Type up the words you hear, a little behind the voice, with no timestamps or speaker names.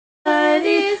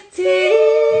these tears.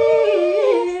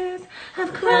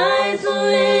 I've cried so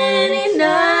many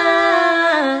nights.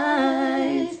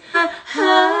 I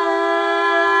hide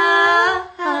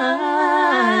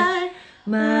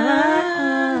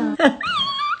my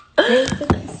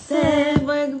say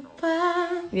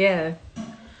goodbye. Yeah.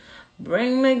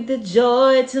 Bring back the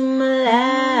joy to my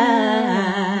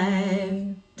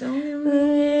life. Don't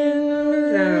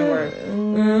work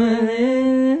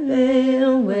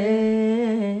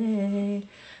away.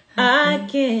 I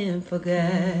can't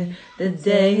forget the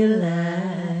day you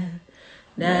left.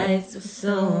 Nights were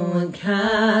so unkind.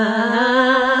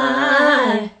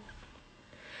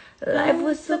 Life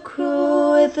was so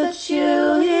cruel without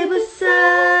you here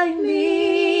beside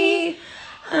me.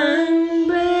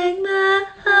 Unbreak my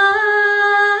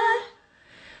heart.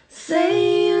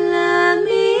 Say you love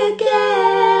me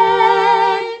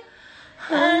again.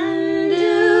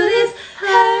 Undo this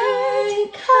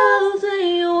hurt cause when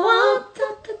you walked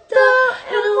out the door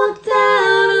and walked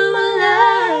out of my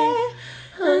life.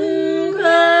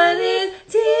 Uncry these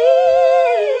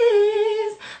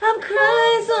tears. I'm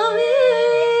crying so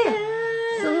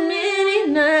many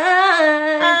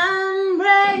nights.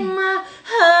 Unbreak my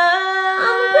heart.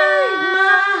 Unbreak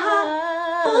my heart.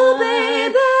 Oh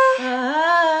baby,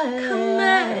 come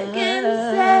back and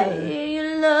say you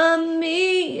love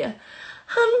me.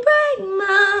 Unbreak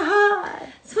my heart,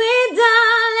 sweet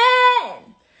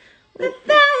darling.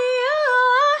 Without you,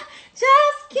 I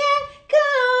just can't go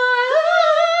on.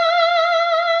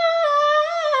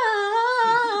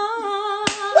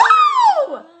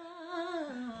 Woo!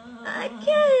 I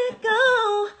can't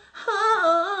go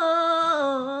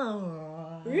home.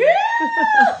 Woo!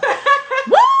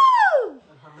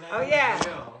 Oh yeah.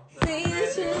 See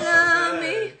that you love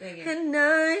me, and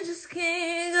I just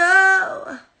can't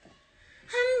go.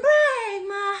 And break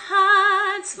my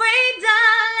heart, sweet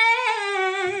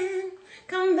darling.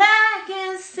 Come back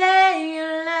and say you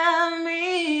love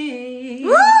me.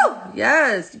 Woo!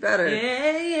 Yes, you better.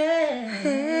 Yeah, yeah.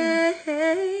 Hey,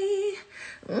 hey.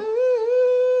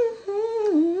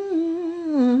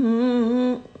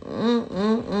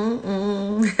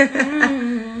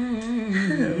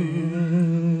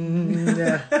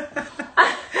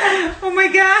 Oh my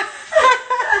God.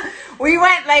 We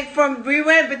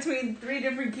went between 3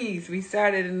 different keys. We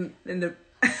started in the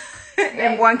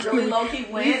in one key. Really low key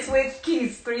went. We switched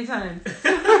keys 3 times.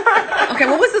 Okay,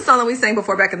 what was the song that we sang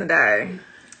before back in the day?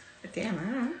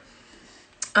 Damn,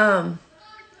 I don't know.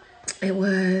 It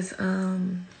was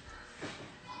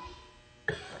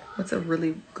what's a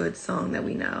really good song that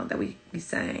we know that we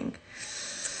sang?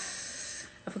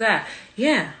 I forgot.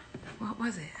 Yeah. What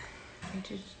was it?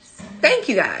 Thank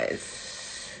you guys.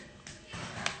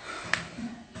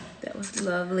 That was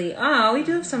lovely. Oh, we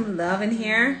do have some love in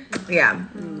here. Yeah.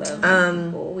 Love.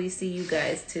 Well, we see you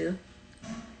guys too.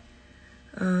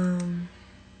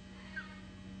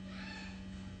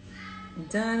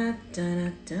 Donna.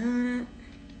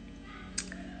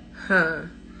 Huh.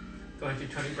 Going through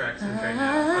Tony Braxton's right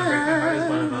now. Unbreak My Heart is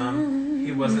one of them.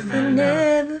 He wasn't man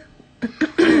enough.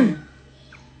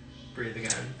 Breathe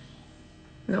again.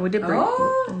 No, we did breathe.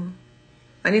 Oh.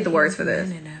 I need the words for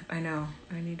this. I know.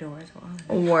 I need the words for all of it.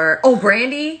 Or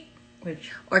Brandy.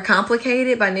 Which? Or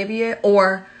Complicated by Nivea.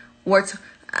 Or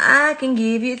I can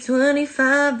give you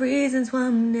 25 reasons why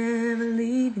I'm never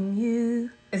leaving you.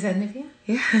 Is that Nivea?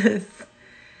 Yes.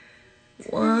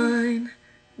 1,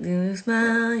 do you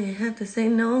smile, you have to say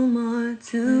no more.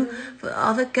 2, for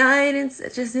all the guidance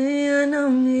that you see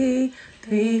on me.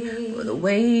 3, for the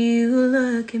way you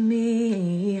look at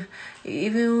me,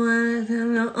 even when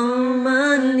I'm on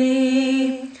my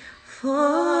knee.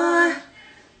 4,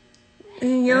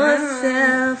 in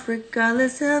yourself,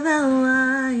 regardless of how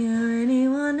I or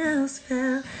anyone else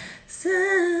felt.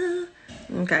 So,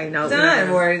 okay, no.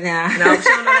 Don't worry now. No,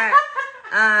 show me that.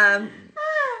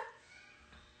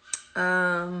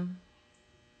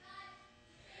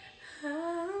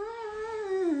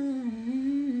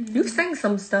 You sang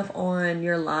some stuff on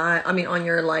your on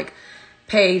your like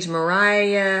page,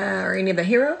 Mariah or any of the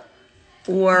Hero,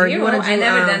 or Hero? You want to do? I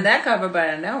never done that cover, but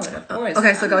I know it, of course.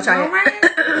 Okay, so go try it.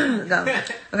 Go.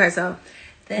 Okay, so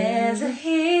there's a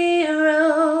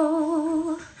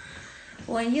hero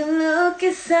when you look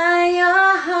inside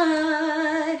your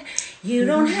heart. You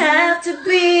don't have to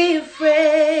be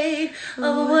afraid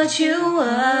of what you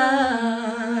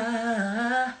are.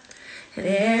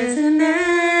 There's an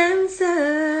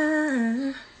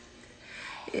answer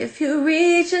if you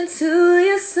reach into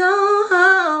your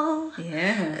soul.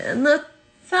 Yeah. And the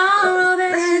sorrow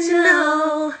that you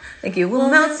know, like you will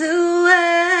melt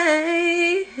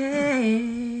away.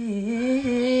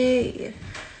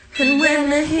 And when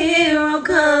the hero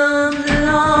comes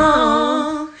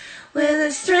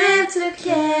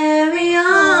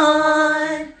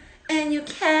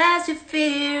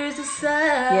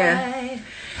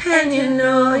and you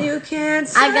know you can't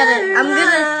survive.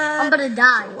 I'm gonna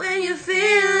die. When you feel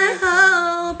like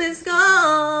hope is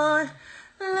gone,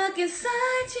 look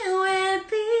inside you and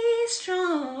be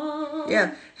strong.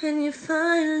 Yeah. And you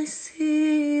finally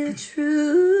see the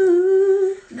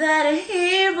truth, that a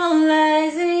hero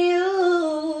lies in you.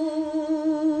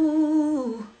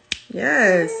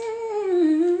 Yes.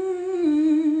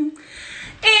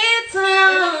 It's a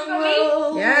long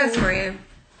road. Yes, friend.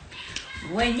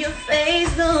 When you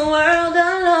face the world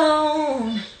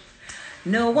alone,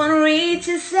 no one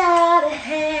reaches out a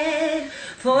hand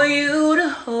for you to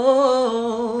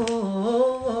hold.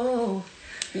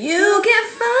 You can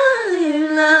fall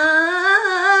in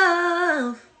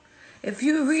love if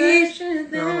you reach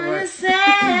within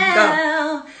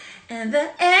yourself, and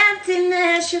the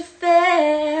emptiness you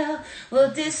felt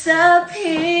will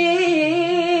disappear.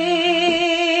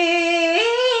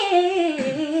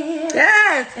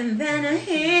 Yes. And then a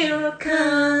hero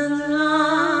comes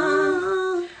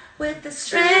along with the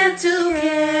strength to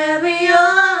carry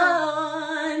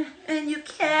on, and you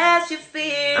catch your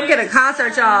fear. I'm getting a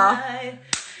concert, y'all.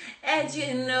 And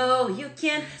you know you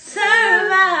can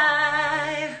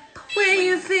survive when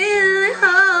you feel like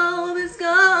hope is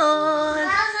gone.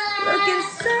 Look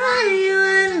inside you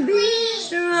and be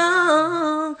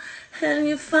strong, and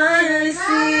you finally see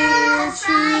the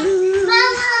truth,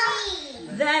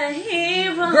 that a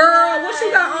hero. Girl, what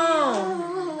you got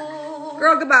on?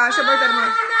 Girl, goodbye. It's your birthday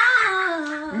tomorrow.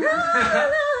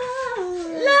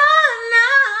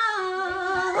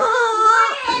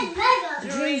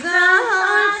 Dreams are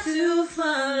hard to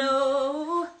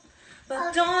follow,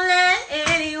 but don't let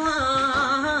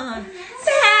anyone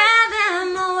tear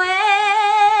them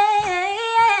away.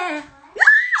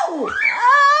 No!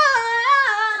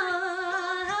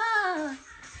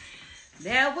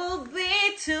 There will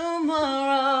be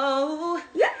tomorrow.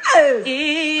 Yes!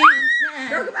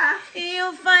 Girl, goodbye.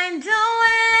 You'll find a way.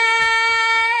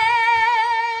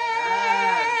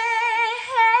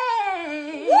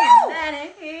 That a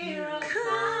hero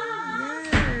comes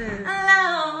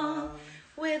along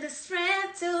with the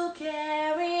strength to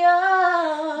carry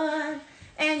on,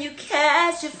 and you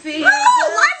catch your feet.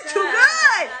 Oh, life's too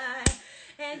good.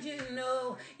 And you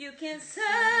know you can survive,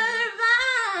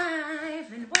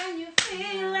 and when you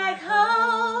feel like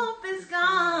hope is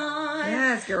gone,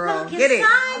 yes, girl, get it. Look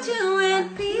inside you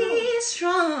and be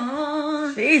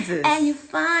strong. Jesus. And you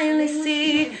finally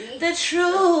see the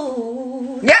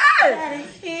truth. Yes. That a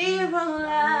hero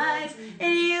lies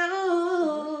in you.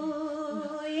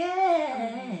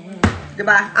 Yeah.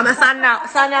 Goodbye. I'm gonna sign out.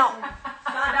 Sign out.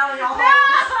 Sign out, y'all. No.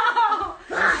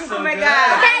 So Oh my good.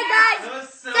 God. Okay, guys.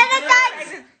 So Set good.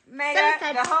 aside.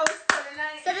 Mega, the host for the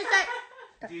night. Set aside.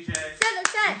 DJ. Set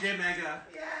aside. DJ Mega.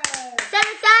 Set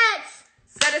aside.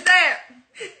 Set it there.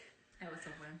 That was so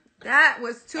fun. That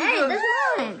was too Hey, good. that's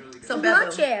mine. Really good. So, My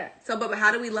Bethel. chair. So, Bubba,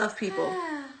 how do we love people?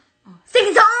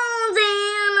 Sing songs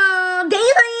and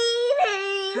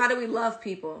daily. How do we love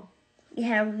people?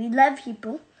 Yeah, we love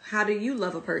people. How do you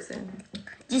love a person?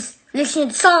 Just listen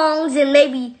to songs and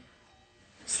maybe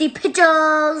see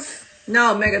pictures.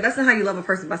 No, Mega, that's not how you love a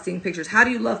person, by seeing pictures. How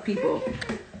do you love people?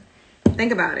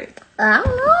 Think about it. I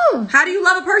don't know. How do you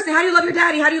love a person? How do you love your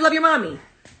daddy? How do you love your mommy?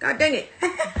 God dang it.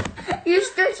 You're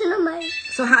stretching on my.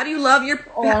 So how do you love your...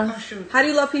 Oh, shoot. How do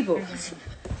you love people?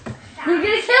 You're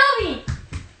gonna kill me.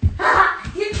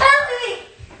 You're killing me.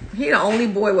 He the only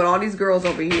boy with all these girls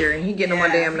over here, and he getting on my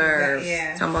damn nerves.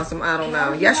 Yeah. Talking about some, I don't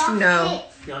know. Yes, you know.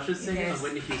 Y'all should sing it on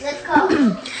Whitney Houston. Let's go.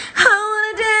 I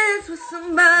wanna dance with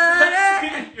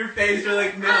somebody. Your face, you're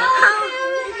like, no.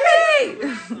 Hey.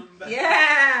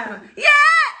 Yeah. Yeah.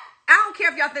 I don't care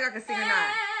if y'all think I can sing or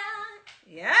not.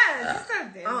 Yes.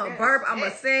 I'm gonna burp, I'm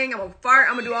gonna sing, I'm gonna fart,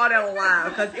 I'm gonna do all that on live.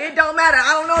 Because it don't matter.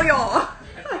 I don't know y'all.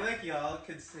 I feel like y'all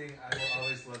could sing I Will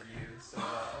Always Love You so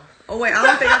well. Oh, wait, I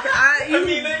don't think I can.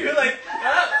 Amina, you're like,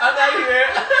 oh, I'm not here.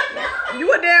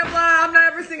 You a damn lie. I'm not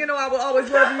ever singing no I Will Always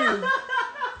Love You.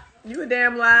 You a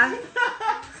damn lie.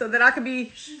 So that I can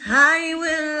be, I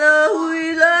will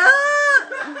always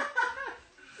love.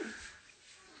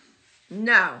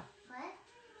 No.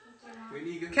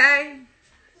 Whitney, go. Okay?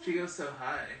 She goes so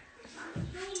high.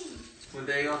 When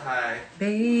they go high.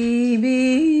 Baby.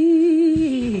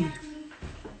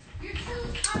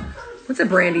 What's a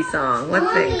Brandy song?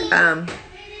 Let's think.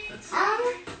 Let's see.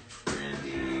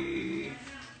 Brandy.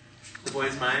 The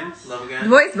Boy's Mine. Love Again. The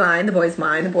boy's mine, the boy's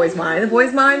mine, the boy's mine, the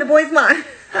boy's mine, the boy's mine.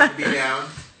 Be Down.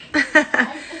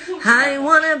 I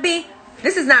wanna be.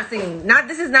 This is not singing.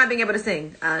 This is not being able to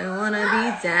sing. I wanna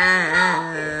be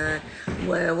down.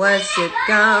 Where was you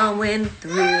going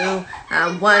through?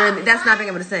 I wanna be. That's not being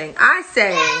able to sing. I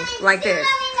sang like this.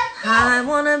 I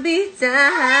wanna be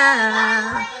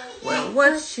down. Well,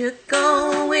 what you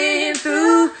going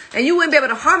through? And you wouldn't be able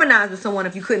to harmonize with someone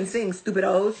if you couldn't sing, stupid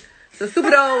O's. So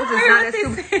stupid O's is not as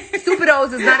stupid. Stupid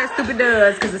O's is not as stupid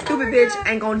does, because the stupid bitch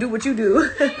ain't gonna do what you do.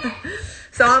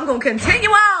 So I'm gonna continue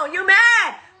on. You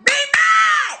mad? Be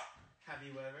mad! Have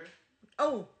you ever?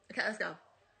 Oh, okay, let's go.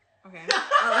 Okay.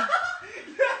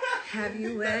 Have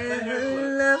you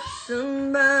ever loved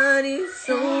somebody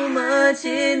so much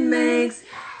it makes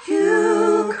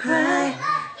you cry?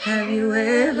 Have you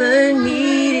ever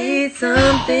needed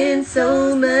something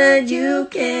so much you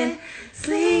can't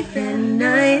sleep at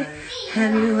night?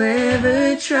 Have you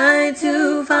ever tried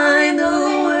to find the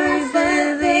words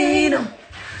but they don't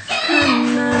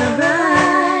come out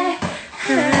right?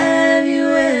 Have you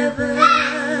ever?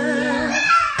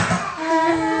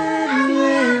 Have you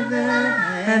ever?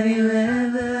 Have you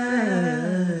ever?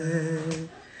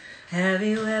 Have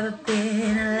you ever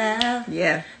been in love?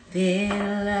 Yeah. Been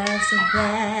in love so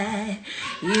bad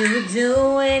you would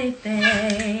do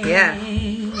anything. Yeah.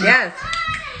 Yes.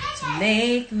 To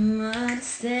make them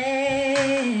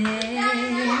understand.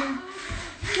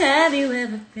 Have you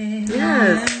ever been?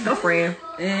 Yes. Go friend.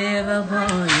 Ever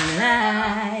born in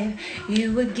life,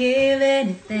 you would give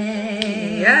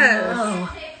anything. Yes.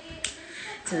 Oh,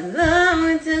 to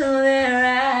look into their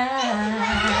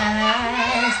eyes.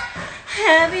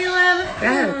 Have you ever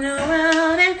been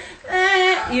around and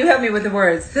you help me with the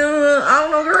words. I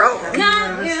don't know, girl.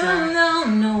 You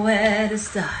don't know where to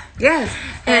start. Yes.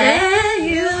 And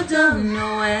you don't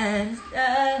know where to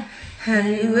start. Have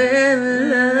you ever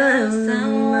loved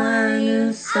someone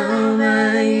you so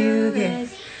much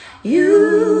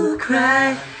you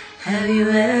cry? Have you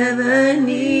ever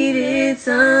needed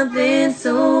something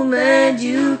so bad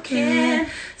you can't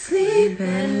sleep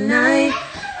at night?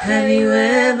 Have you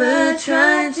ever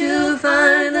tried to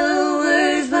find the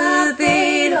words but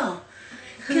they don't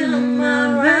come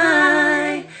out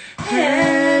right?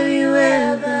 Have you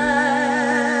ever?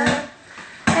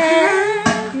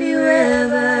 Have you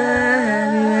ever?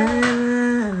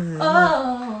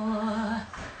 Oh,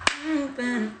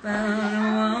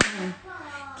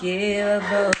 give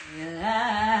up all your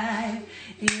life.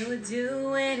 You would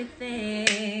do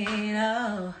anything.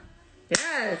 Oh,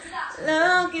 yes.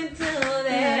 Look into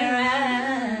their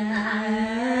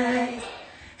eyes.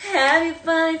 Have you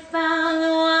finally found the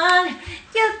one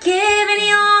you're giving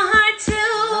your heart to?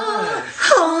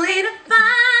 Only to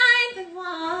find the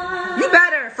one. You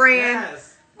better, friend.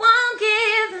 Yes. Won't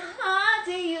give the heart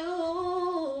to you.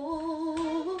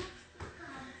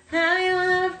 Have you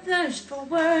ever thirst for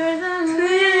words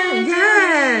unwritten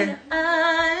in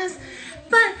eyes?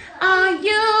 But all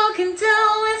you can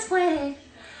do is wait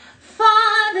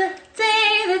for the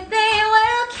day that they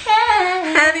will care.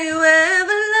 Have you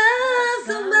ever loved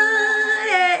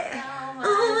somebody?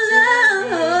 Oh, love.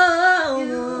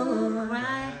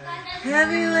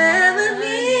 Have you ever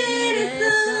needed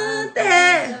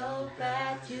something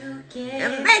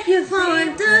and make you fall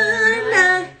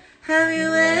undone? Have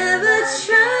you ever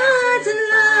tried to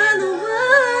learn the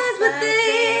words but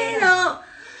they don't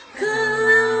come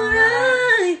out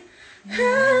right? Have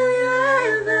you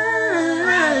ever?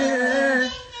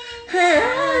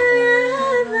 Have you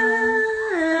ever?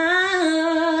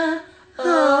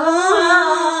 Oh,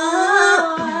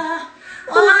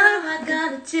 what am I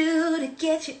gonna do to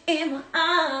get you in my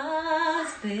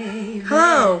arms, baby?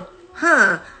 Hello,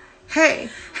 huh? Hey,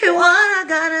 what I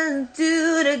gotta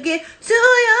do to get to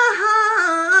your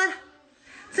heart,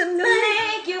 to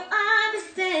make you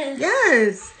understand?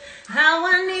 Yes. How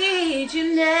I need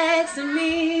you next to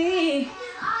me.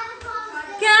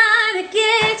 Gotta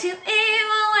get you in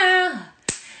my world,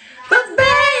 but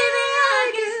baby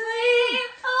I can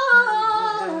sleep.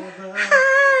 Oh,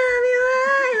 have you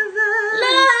ever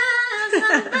loved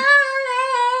somebody?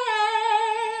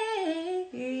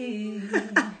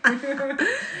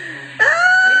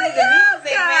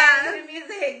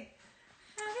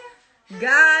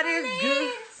 God is good.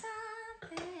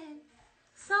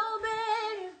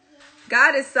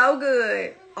 God is so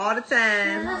good all the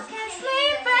time. I can't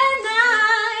sleep at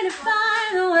night to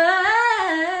find the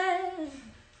words.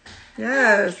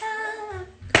 Yes.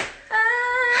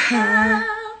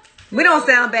 We don't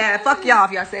sound bad. Fuck y'all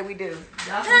if y'all say we do.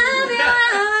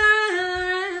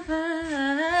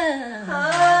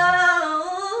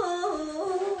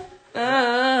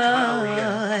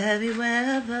 Have you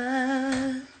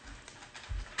ever?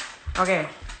 Okay.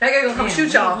 That guy gonna come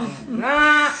shoot y'all.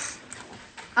 Nah.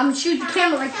 I'm gonna shoot the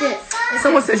camera like this.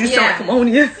 Someone said you sound like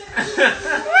ammonia.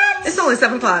 It's only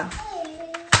 7 o'clock.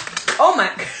 Oh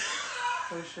my.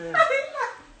 Oh shit.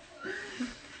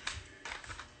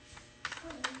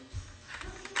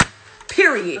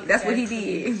 Period. That's what he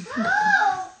did.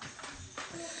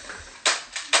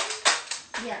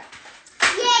 Yeah.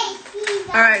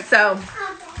 All right, so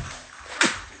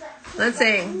let's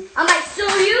sing. I might sue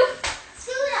you.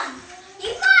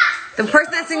 The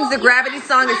person that sings the Gravity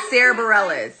song is Sarah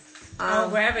Bareilles. Oh,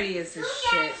 Gravity is the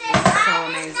shit. It's so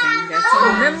amazing. That's so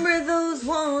Remember those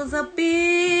walls I built?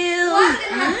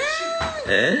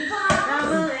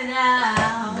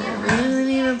 We didn't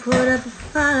even put up a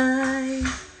fight.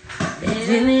 They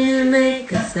didn't even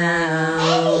make a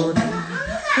sound. I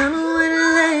don't wanna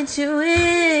let you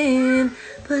in,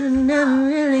 but I never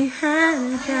really had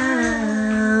a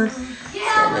doubt.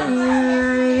 Telling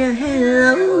you your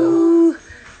hello,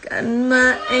 got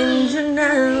my angel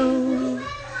now.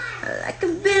 Like a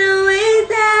bit away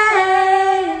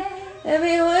there,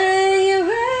 everywhere you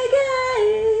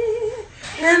reggae,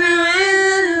 everywhere.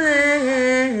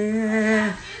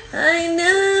 I ain't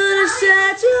never gonna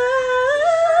shut you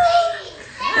out.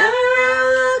 Everywhere I'm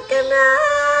looking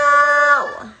now,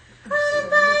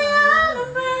 I'm out of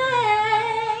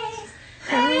place.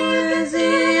 Everywhere I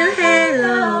see your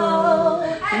halo,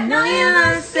 I know you're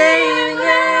my saving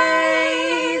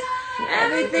grace.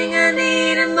 Everything I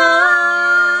need and more.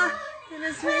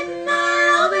 It's written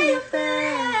all over your face.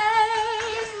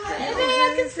 Baby, I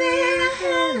can see your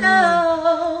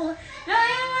halo.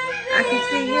 I can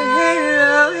see your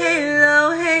halo, halo,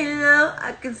 halo.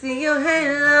 I can see your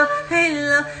halo,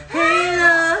 halo,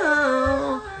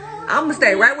 halo. I'm gonna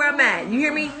stay right where I'm at. You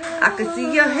hear me? I can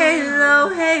see your halo,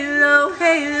 halo,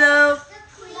 halo.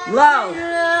 Low.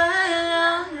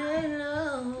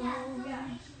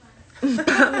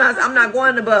 I'm not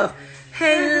going above.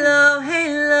 Halo,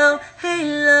 halo,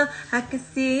 halo. I can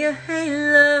see your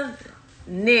halo.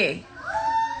 Nick.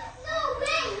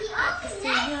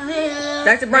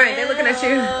 Dr. Bryant, they're looking at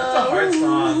you. That's a hard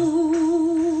song.